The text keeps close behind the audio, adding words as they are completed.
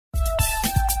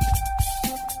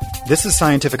This is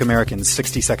Scientific American's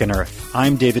 60-Second Earth.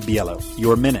 I'm David Biello.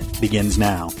 Your minute begins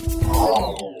now.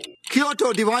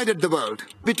 Kyoto divided the world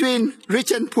between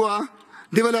rich and poor,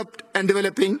 developed and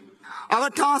developing. Our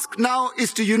task now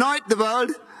is to unite the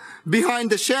world behind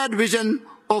the shared vision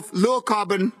of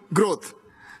low-carbon growth.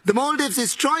 The Maldives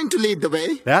is trying to lead the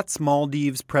way. That's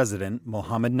Maldives President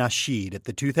Mohamed Nasheed at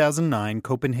the 2009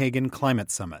 Copenhagen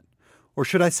Climate Summit. Or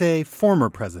should I say, former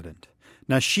president.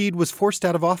 Nasheed was forced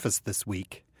out of office this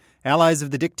week. Allies of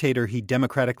the dictator he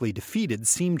democratically defeated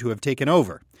seem to have taken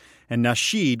over. And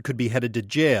Nasheed could be headed to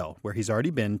jail, where he's already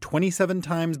been 27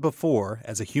 times before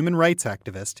as a human rights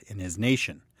activist in his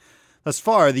nation. Thus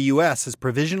far, the U.S. has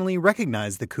provisionally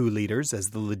recognized the coup leaders as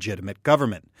the legitimate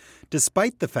government,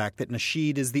 despite the fact that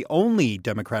Nasheed is the only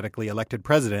democratically elected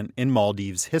president in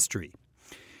Maldives' history.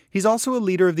 He's also a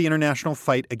leader of the international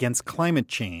fight against climate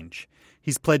change.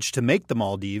 He's pledged to make the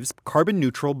Maldives carbon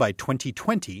neutral by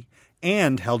 2020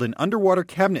 and held an underwater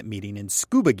cabinet meeting in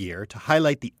scuba gear to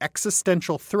highlight the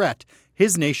existential threat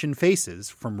his nation faces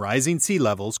from rising sea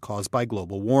levels caused by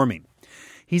global warming.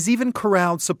 He's even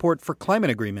corralled support for climate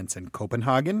agreements in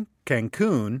Copenhagen,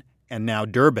 Cancun, and now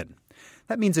Durban.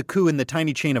 That means a coup in the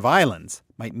tiny chain of islands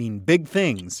might mean big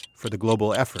things for the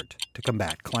global effort to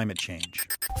combat climate change.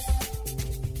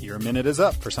 Your minute is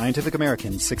up for Scientific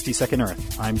American's 60-Second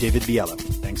Earth. I'm David Biello.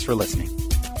 Thanks for listening.